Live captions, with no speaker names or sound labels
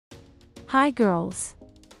Hi girls.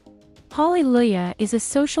 Holly Luyah is a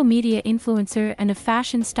social media influencer and a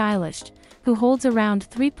fashion stylist who holds around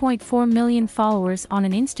 3.4 million followers on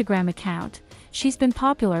an Instagram account. She's been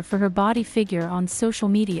popular for her body figure on social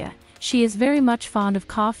media. She is very much fond of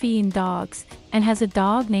coffee and dogs, and has a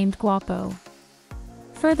dog named Guapo.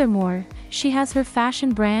 Furthermore, she has her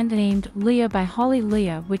fashion brand named Luyah by Holly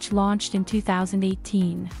Luyah, which launched in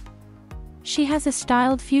 2018. She has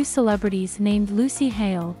styled few celebrities named Lucy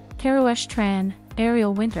Hale, Karoesh Tran,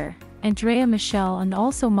 Ariel Winter, Andrea Michelle, and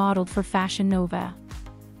also modeled for Fashion Nova.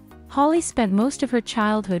 Holly spent most of her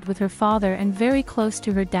childhood with her father and very close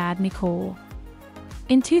to her dad Nicole.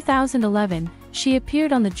 In 2011, she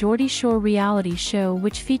appeared on the Geordie Shore reality show,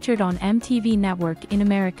 which featured on MTV Network in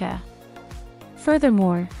America.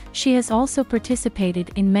 Furthermore, she has also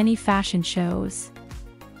participated in many fashion shows.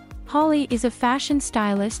 Holly is a fashion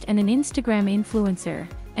stylist and an Instagram influencer,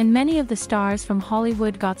 and many of the stars from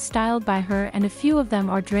Hollywood got styled by her, and a few of them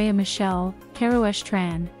are Andrea Michelle, Karoesh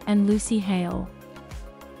Tran, and Lucy Hale.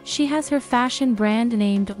 She has her fashion brand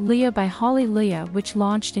named Luyah by Holly Luyah, which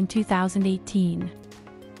launched in 2018.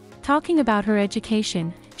 Talking about her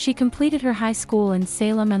education, she completed her high school in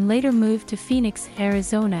Salem and later moved to Phoenix,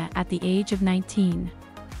 Arizona at the age of 19.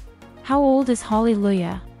 How old is Holly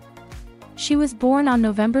Luyah? She was born on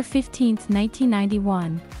November 15,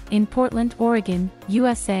 1991, in Portland, Oregon,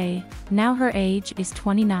 USA. Now her age is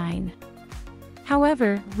 29.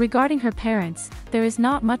 However, regarding her parents, there is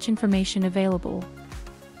not much information available.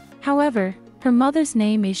 However, her mother's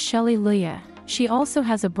name is Shelley Luyah. She also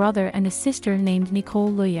has a brother and a sister named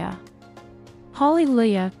Nicole Luyah. Holly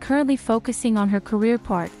Luyah currently focusing on her career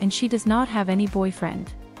part, and she does not have any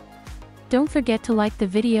boyfriend. Don't forget to like the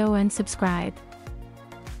video and subscribe.